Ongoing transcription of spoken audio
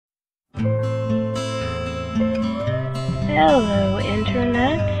Hello,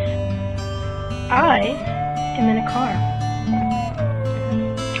 Internet. I am in a car.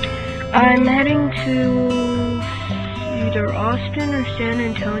 I'm heading to either Austin or San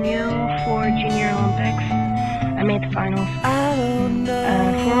Antonio for Junior Olympics. I made the finals.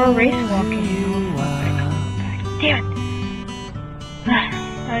 For race walking. Damn it!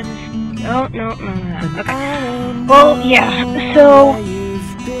 I just... Oh, no. Okay. Well, yeah, so...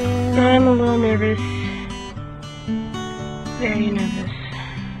 I'm a little nervous. Very nervous.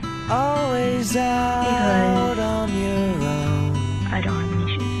 Always out on your own. I don't have any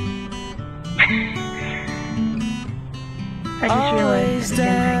shoes. I just realized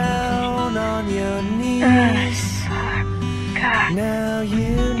down on your knees. God. Now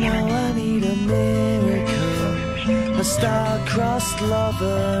you know I need a miracle. A star-crossed lover,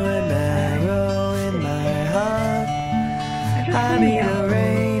 an arrow in my heart. I need a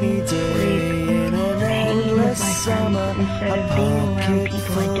rainy day in an endless summer. Instead of being around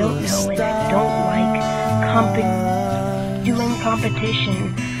people I don't know and I don't like doing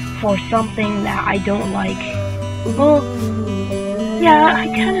competition for something that I don't like. Well, yeah, I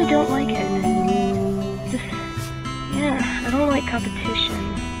kind of don't like it. Yeah, I don't like competition.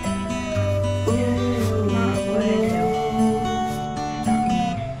 It's not what I do. It's not me.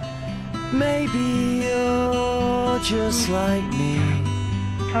 Maybe you're just like me.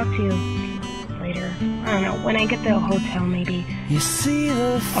 Talk to you later. I don't know, when I get to the hotel maybe. You see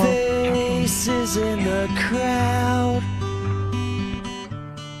the faces in the crowd.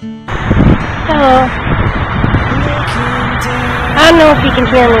 Hello. I don't know if you can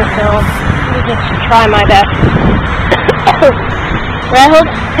hear me, so let me just try my best. Red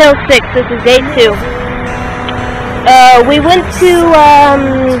Hotel 6, this is day 2. We went to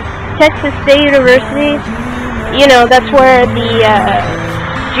Texas State University. You know, that's where the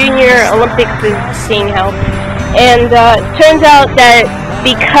Junior Olympics is being held. And turns out that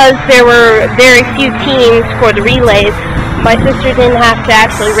because there were very few teams for the relays, my sister didn't have to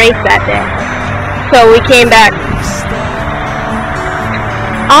actually race that day. So we came back.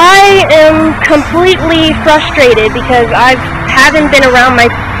 I am completely frustrated because I haven't been around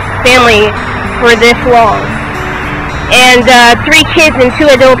my family for this long. And 3 kids and 2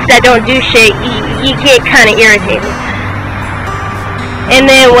 adults that don't do shit, you get kind of irritated. And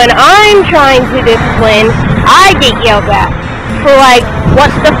then when I'm trying to discipline, I get yelled at for like,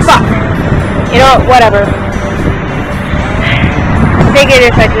 what the fuck? You know, whatever. I figured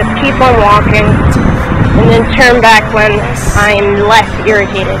if I just keep on walking, and then turn back when I'm less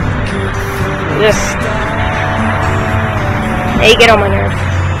irritated. Ugh. They get on my nerves.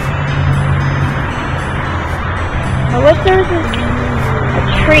 I wish there was a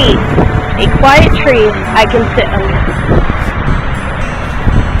tree, a quiet tree I can sit under.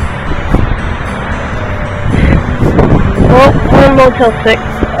 Well, we're in Motel 6.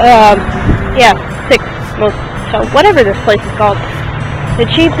 Yeah, 6 Motel, whatever this place is called. The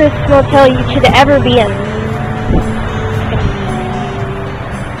cheapest motel you could ever be in.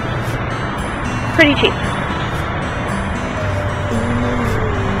 Pretty cheap.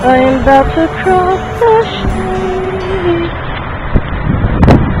 I'm about to cross the street.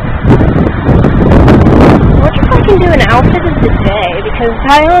 I wonder if I can do an outfit of the day, because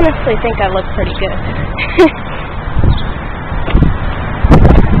I honestly think I look pretty good.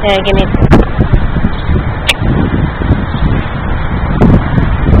 Yeah, give me some.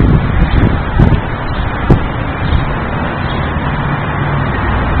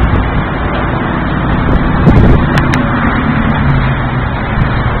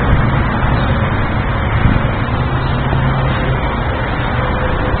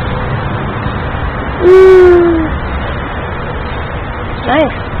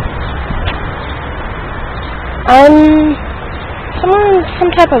 Nice. Somewhere in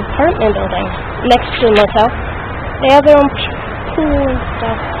some type of apartment building next to a motel. They have their own pool and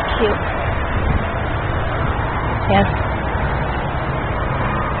stuff. Cute. Yeah.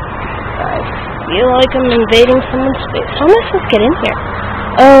 I feel like I'm invading someone's space. How am I supposed to get in here?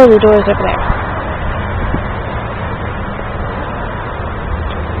 Oh, the door's over there.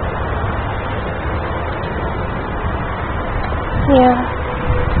 Yeah.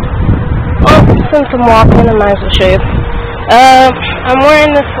 Well, since I'm walking, I might as well show you. I'm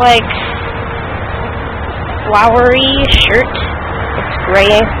wearing this, like, flowery shirt. It's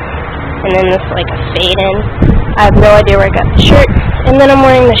gray. And then this, like, a fade-in. I have no idea where I got the shirt. And then I'm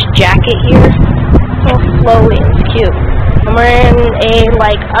wearing this jacket here. It's all flowy and it's cute. I'm wearing a,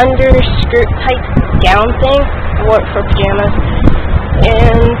 like, underskirt-type gown thing. I wore it for pajamas.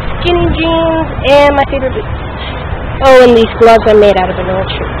 And skinny jeans and my favorite boots. Oh, and these gloves are made out of an old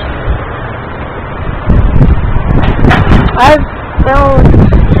shirt. Well,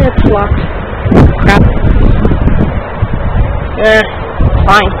 it's locked. Crap.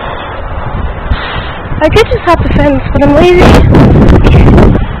 Fine. I could just hop the fence, but I'm lazy.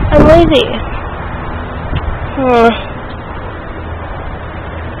 I'm lazy.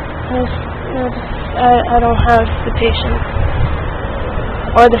 I don't have the patience.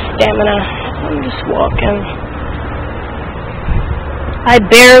 Or the stamina. I'm just walking. I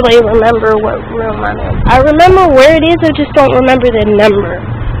barely remember what room I'm in. I remember where it is, I just don't remember the number.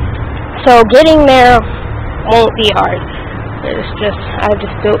 So getting there won't be hard. It's just, I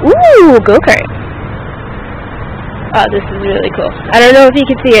just go, ooh, go-kart. Oh, this is really cool. I don't know if you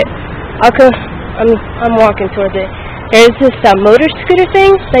can see it. I'm walking towards it. There's this motor scooter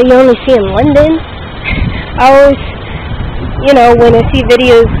thing that you only see in London. I always, you know, when I see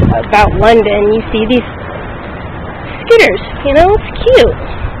videos about London, you see these scooters, you know, it's cute.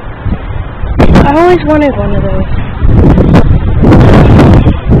 I always wanted one of those.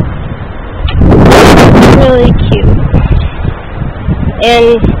 Really cute.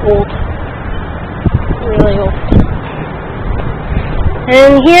 And old. Really old.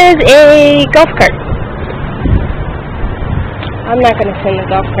 And here's a golf cart. I'm not going to send the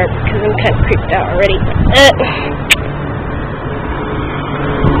golf cart because I'm kind of creeped out already.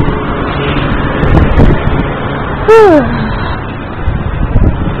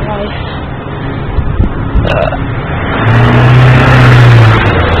 Life.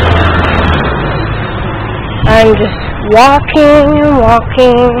 I'm just walking and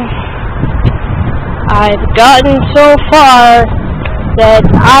walking. I've gotten so far that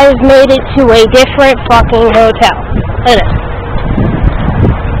I've made it to a different fucking hotel. Look at this.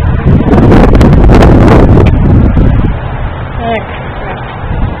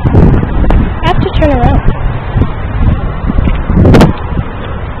 I have to turn around.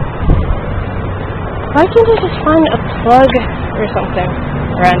 Why can't I just find a plug or something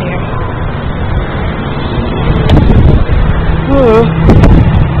around here? There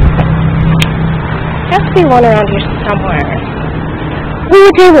has to be one around here somewhere. Ooh,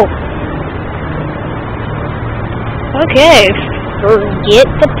 a table! Okay, forget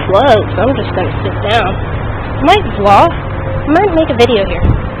the plugs. I'm just gonna sit down. I might vlog. I might make a video here.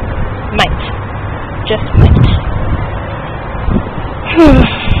 Might. Just might.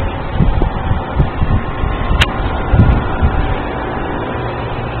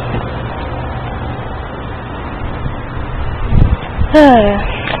 It's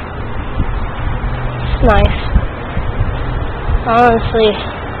nice. I honestly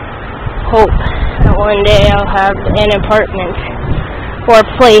hope that one day I'll have an apartment or a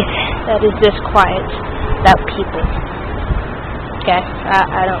place that is this quiet without people. Okay?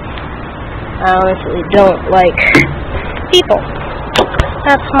 I honestly don't like people.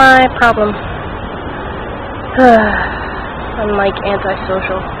 That's my problem. I'm like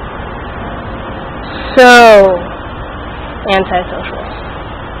antisocial. So antisocial.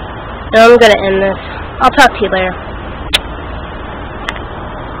 So I'm gonna end this. I'll talk to you later.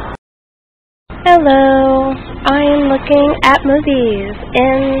 Hello. I am looking at movies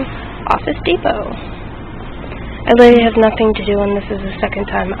in Office Depot. I literally have nothing to do, and this is the second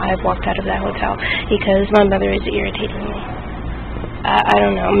time I've walked out of that hotel because my mother is irritating me. I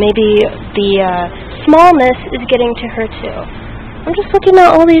don't know. Maybe the smallness is getting to her too. I'm just looking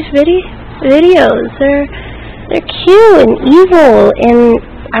at all these videos. They're cute and evil, and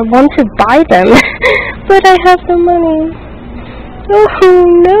I want to buy them, but I have no money. Oh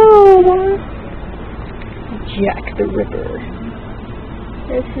no! Jack the Ripper.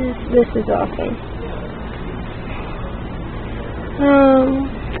 This is awesome.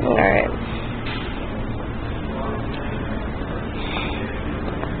 Alright.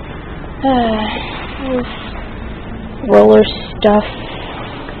 Roller stuff.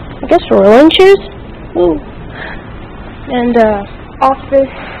 I guess rolling shoes? Ooh. And,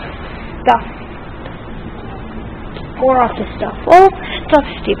 office stuff. More office stuff. Well, it's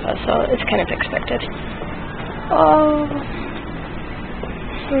Office Depot, so it's kind of expected. Oh.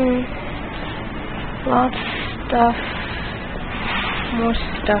 Lots of stuff. More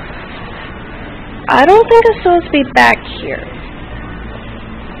stuff. I don't think I'm supposed to be back here.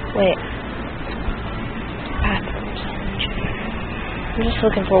 Wait. Bathrooms. I'm just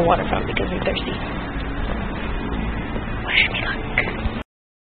looking for a waterfront because I'm thirsty. Wish me luck.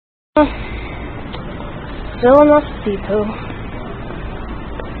 Still in Office Depot.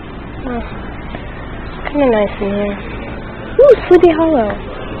 It's kind of nice in here. Ooh, Sleepy Hollow.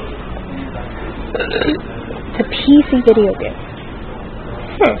 It's a PC video game.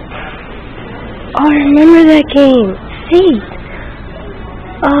 Oh, I remember that game. See?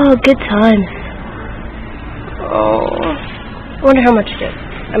 Oh, good times. Oh. I wonder how much it is.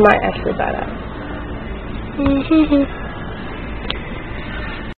 I might actually buy that.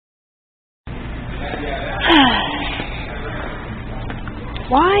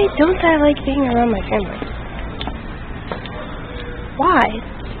 Why don't I like being around my family? Why?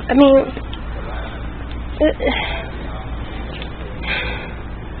 I mean,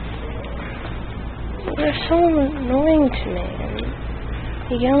 they're so annoying to me. And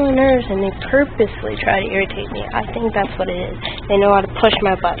they get on my nerves and they purposely try to irritate me. I think that's what it is. They know how to push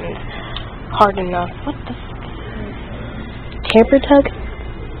my buttons hard enough. What the f*** is this? Camper tug?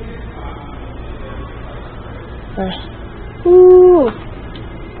 Ooh!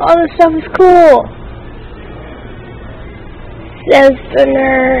 All this stuff is cool! Says the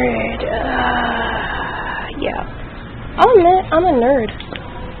nerd. Yeah. I'm a nerd.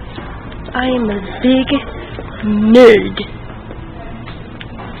 I am a big nerd.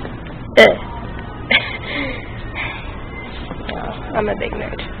 I'm a big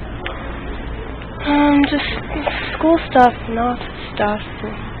nerd. Just school stuff and office stuff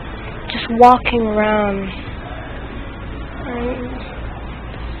and just walking around.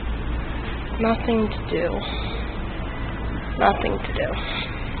 Nothing to do. Nothing to do.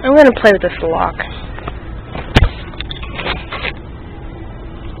 I'm gonna play with this lock.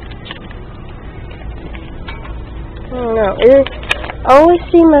 I don't know. I always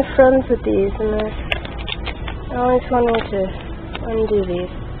see my friends with these, and I always want me to undo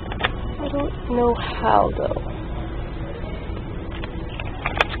these. I don't know how, though.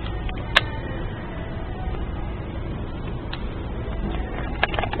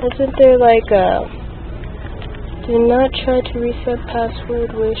 Isn't there like a do not try to reset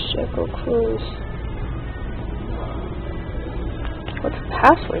password, wish check or close? What's a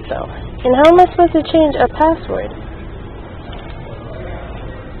password though? And how am I supposed to change a password?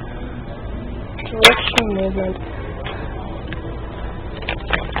 Direction movement.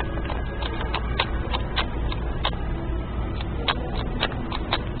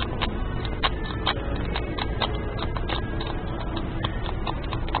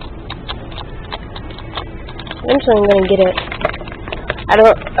 Eventually I'm gonna get it. I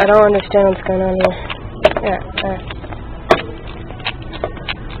don't understand what's going on here.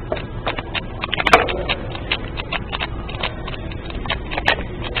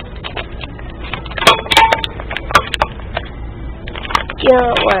 Yeah,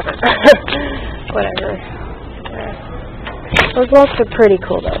 whatever. Whatever. Those locks are pretty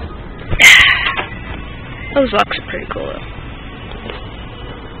cool though. Those locks are pretty cool though.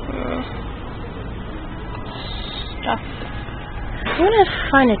 Stuff. I'm gonna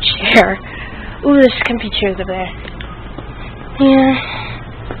find a chair. Ooh, there's comfy chairs over there. Yeah.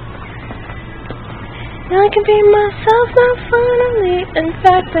 Now I can be myself now finally. In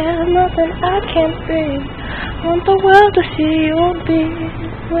fact, there's nothing I can't be. Want the world to see you be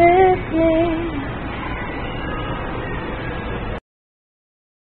with me.